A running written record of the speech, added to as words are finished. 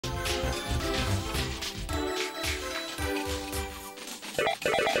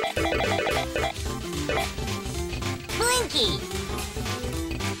Blinky!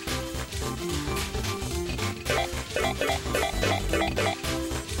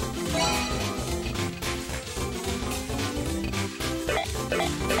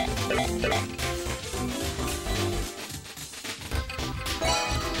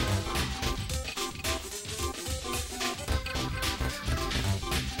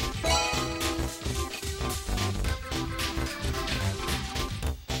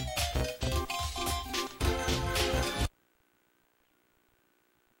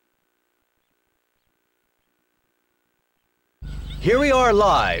 Here we are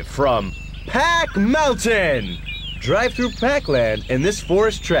live from Pack Mountain! Drive through Packland in this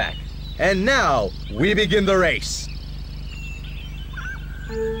forest track. And now, we begin the race.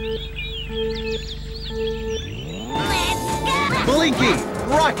 Let's go! Blinky,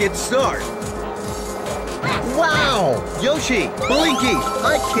 rocket start! Wow! Yoshi, Blinky,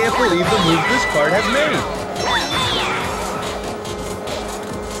 I can't believe the move this cart has made.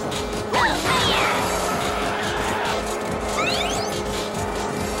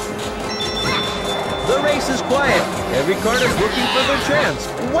 The race is quiet. Every cart is looking for their chance.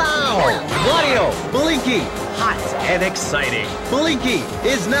 Wow! Mario, Blinky, hot and exciting. Blinky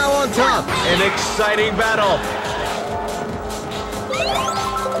is now on top. An exciting battle.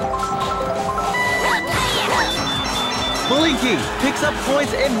 Blinky picks up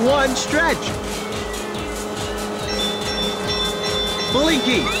points in one stretch.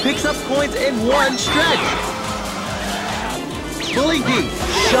 Blinky picks up points in one stretch. Blinky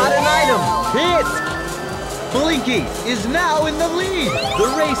shot an item. Hit! Blinky is now in the lead. The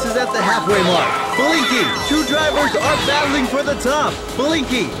race is at the halfway mark. Blinky, two drivers are battling for the top.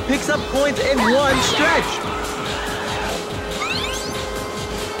 Blinky picks up points in one stretch.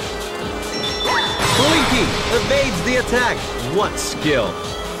 Blinky evades the attack. What skill!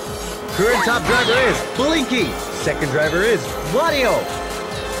 Current top driver is Blinky. Second driver is Mario.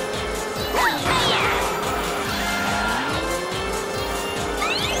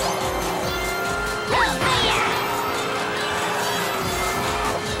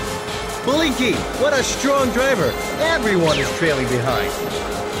 Blinky, what a strong driver. Everyone is trailing behind.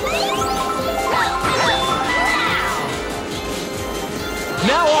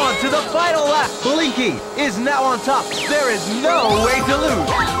 Now on to the final lap. Blinky is now on top. There is no way to lose.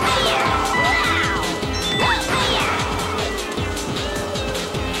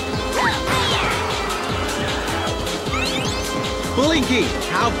 Blinky,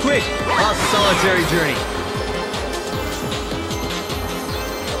 how quick? A solitary journey.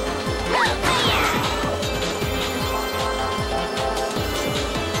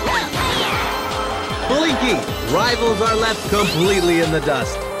 Blinky, rivals are left completely in the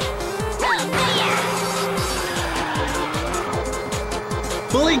dust.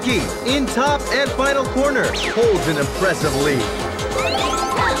 Blinky, in top and final corner, holds an impressive lead.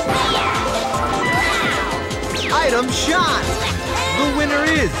 Item shot! The winner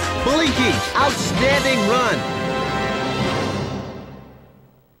is Blinky. Outstanding run.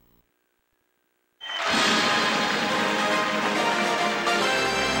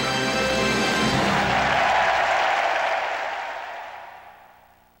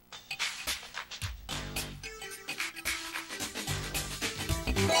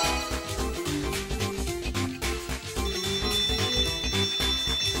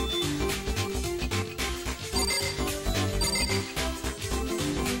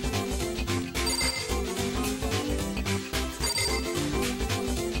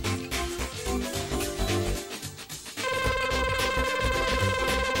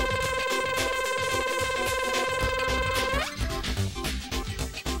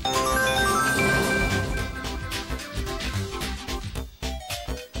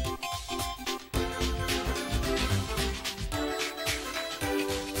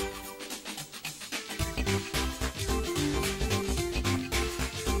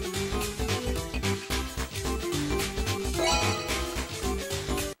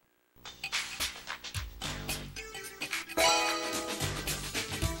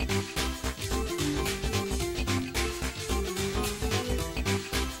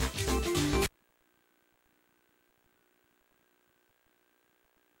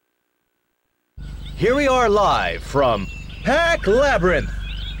 Here we are live from Pack Labyrinth.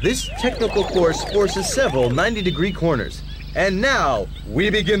 This technical course forces several 90-degree corners. And now, we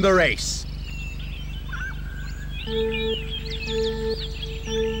begin the race. Let's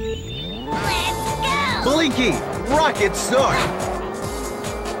go! Blinky, rocket start.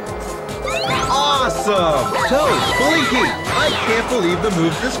 Awesome! Toad, Blinky, I can't believe the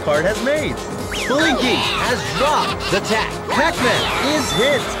moves this card has made. Blinky has dropped the tack. Pac-Man is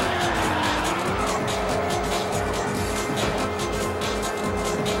hit.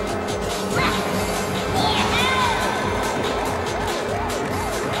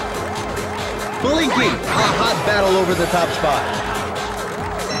 Blinky, a hot battle over the top spot.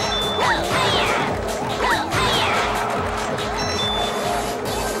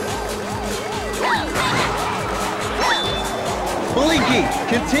 Blinky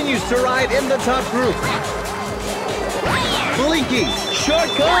continues to ride in the top group. Blinky,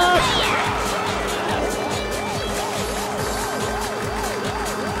 shortcut!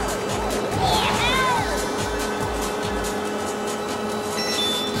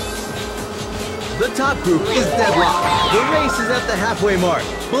 The top group is deadlocked. The race is at the halfway mark.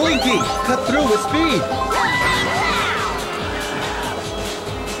 Blinky cut through with speed.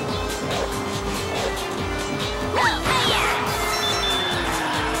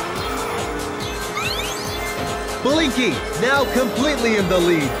 Blinky now completely in the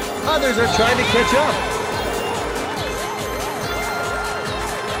lead. Others are trying to catch up.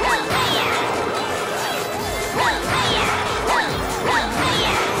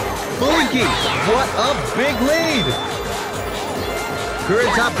 Blinky, what a big lead!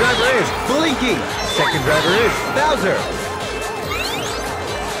 Current top driver is Blinky. Second driver is Bowser.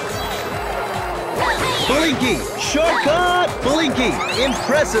 Blinky, shortcut! Blinky,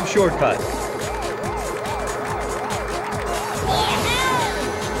 impressive shortcut.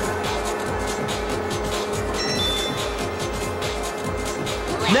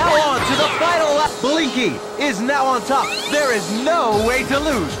 Now on to the final lap. Blinky is now on top. There is no way to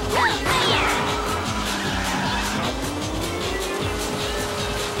lose.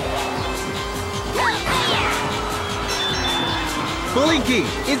 Blinky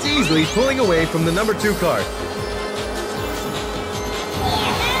is easily pulling away from the number 2 card.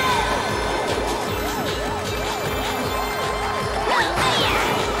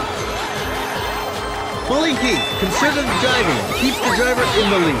 Blinky, conservative driving, keeps the driver in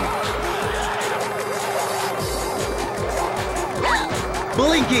the lead.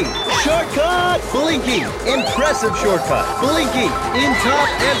 Blinky, shortcut! Blinky, impressive shortcut. Blinky, in top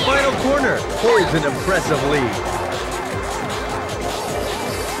and final corner, holds an impressive lead.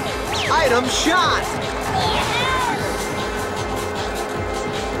 Item shot!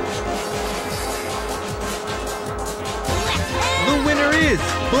 The winner is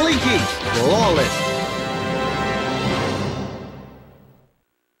Blinky, flawless.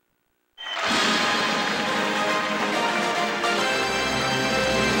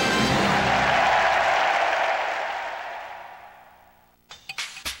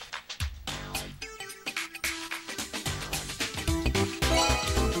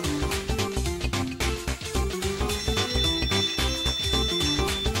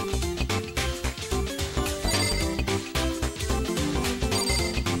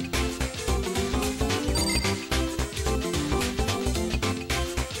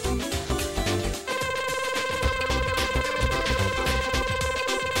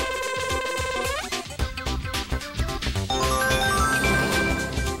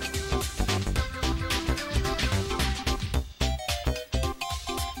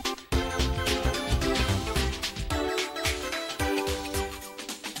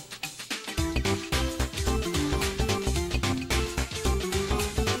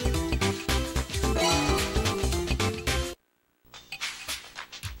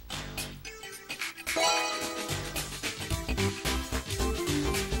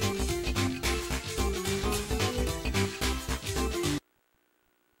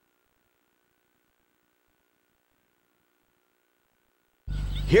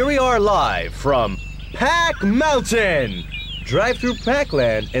 Here we are live from Pack Mountain. Drive through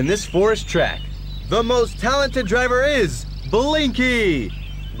Packland in this forest track. The most talented driver is Blinky.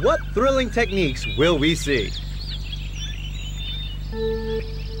 What thrilling techniques will we see? Let's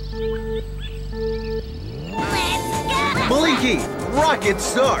go! Blinky, rocket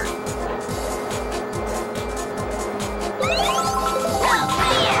start.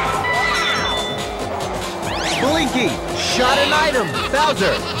 Blinky, shot an item.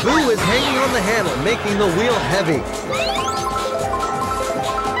 Bowser, Boo is hanging on the handle, making the wheel heavy.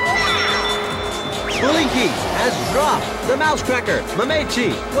 Blinky has dropped the mouse cracker.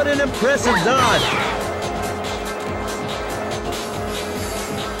 Mamechi, what an impressive dodge.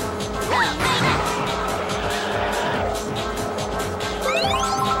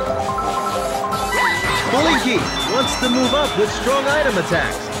 Blinky wants to move up with strong item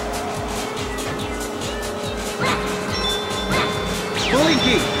attacks.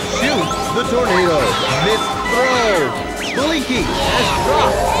 Blinky shoots the tornado. Missed throw. Blinky has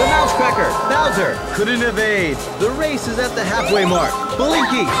dropped the mouse cracker. Bowser couldn't evade. The race is at the halfway mark.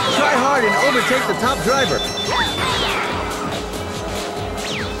 Blinky, try hard and overtake the top driver.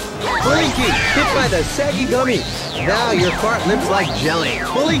 Blinky, hit by the saggy gummy. Now your cart limps like jelly.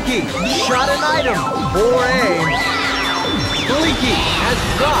 Blinky, shot an item. Poor aim. Blinky has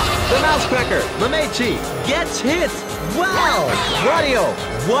dropped the mouse cracker. Lamechi gets hit. Wow! Radio,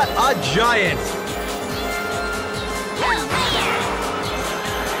 what a giant!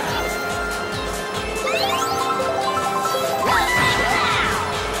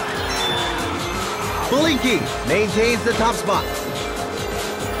 Blinky maintains the top spot.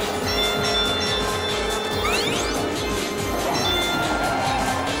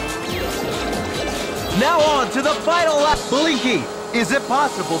 Now on to the final lap. Blinky, is it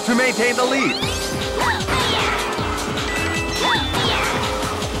possible to maintain the lead?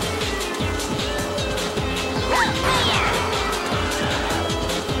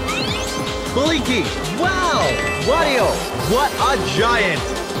 Blinky, wow! Radio, what a giant!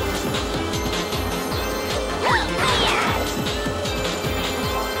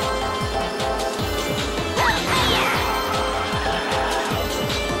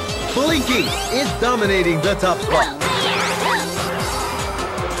 Blinky is dominating the top spot.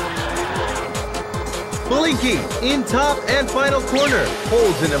 Blinky in top and final corner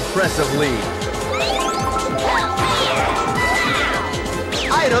holds an impressive lead.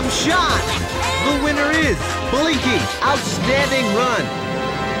 Item shot! The winner is Blinky. Outstanding run.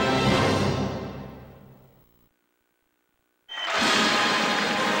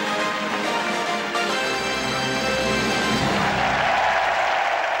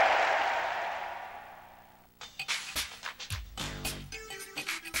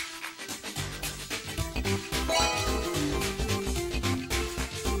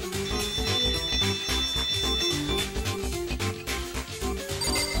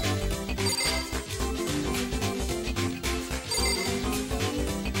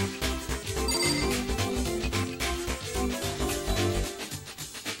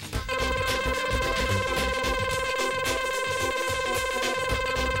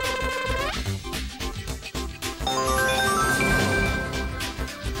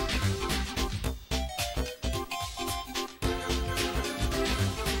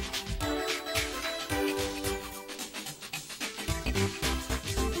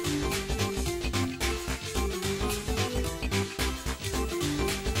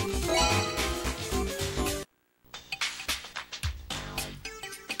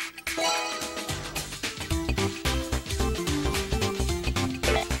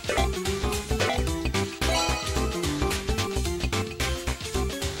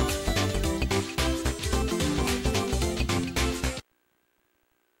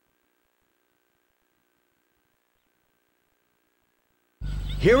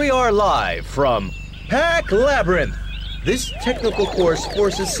 Here we are live from Pack Labyrinth. This technical course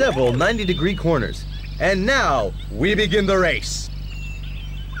forces several 90-degree corners. And now, we begin the race.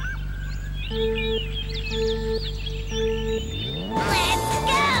 Let's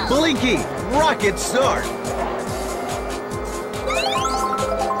go! Blinky, rocket start.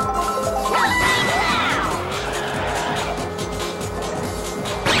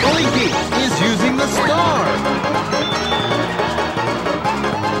 Blinky is using the star.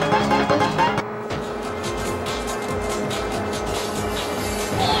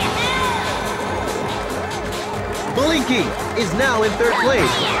 Blinky is now in third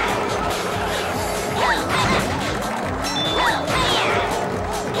place.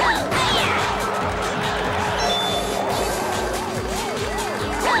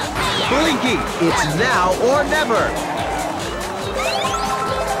 Blinky, it's now or never.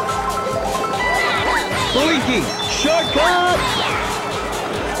 Blinky, shortcut!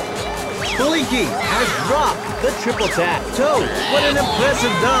 Blinky has dropped the triple tap. Toad, what an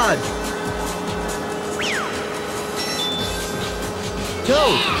impressive dodge.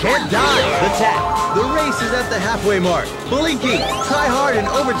 Toad can't dodge the tap. The race is at the halfway mark. Blinky, try hard and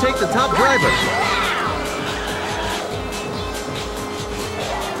overtake the top driver.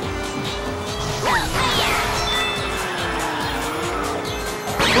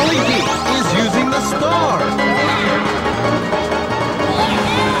 Blinky is using the star.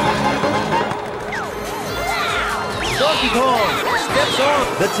 Donkey Kong steps on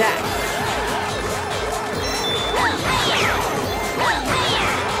the tap.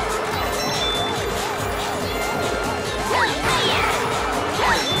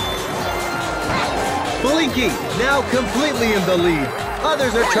 Blinky now completely in the lead.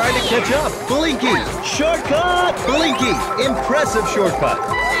 Others are trying to catch up. Blinky, shortcut! Blinky, impressive shortcut.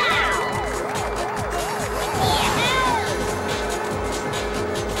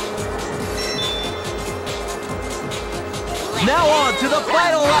 Now on to the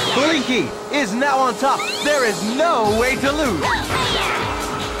final lap. Blinky is now on top. There is no way to lose.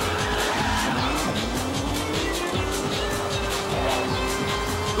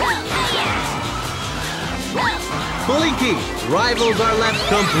 Blinky, rivals are left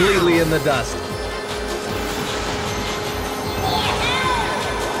completely in the dust.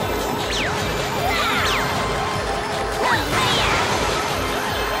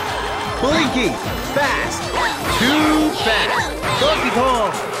 Blinky, fast, too fast. Donkey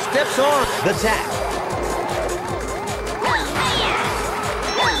Kong steps on the track.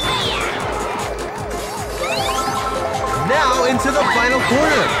 Now into the final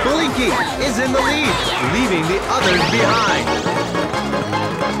corner. Blinky is in the lead, leaving the others behind.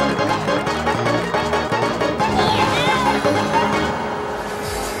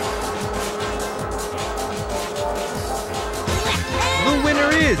 The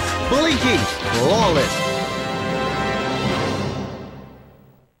winner is Blinky, flawless.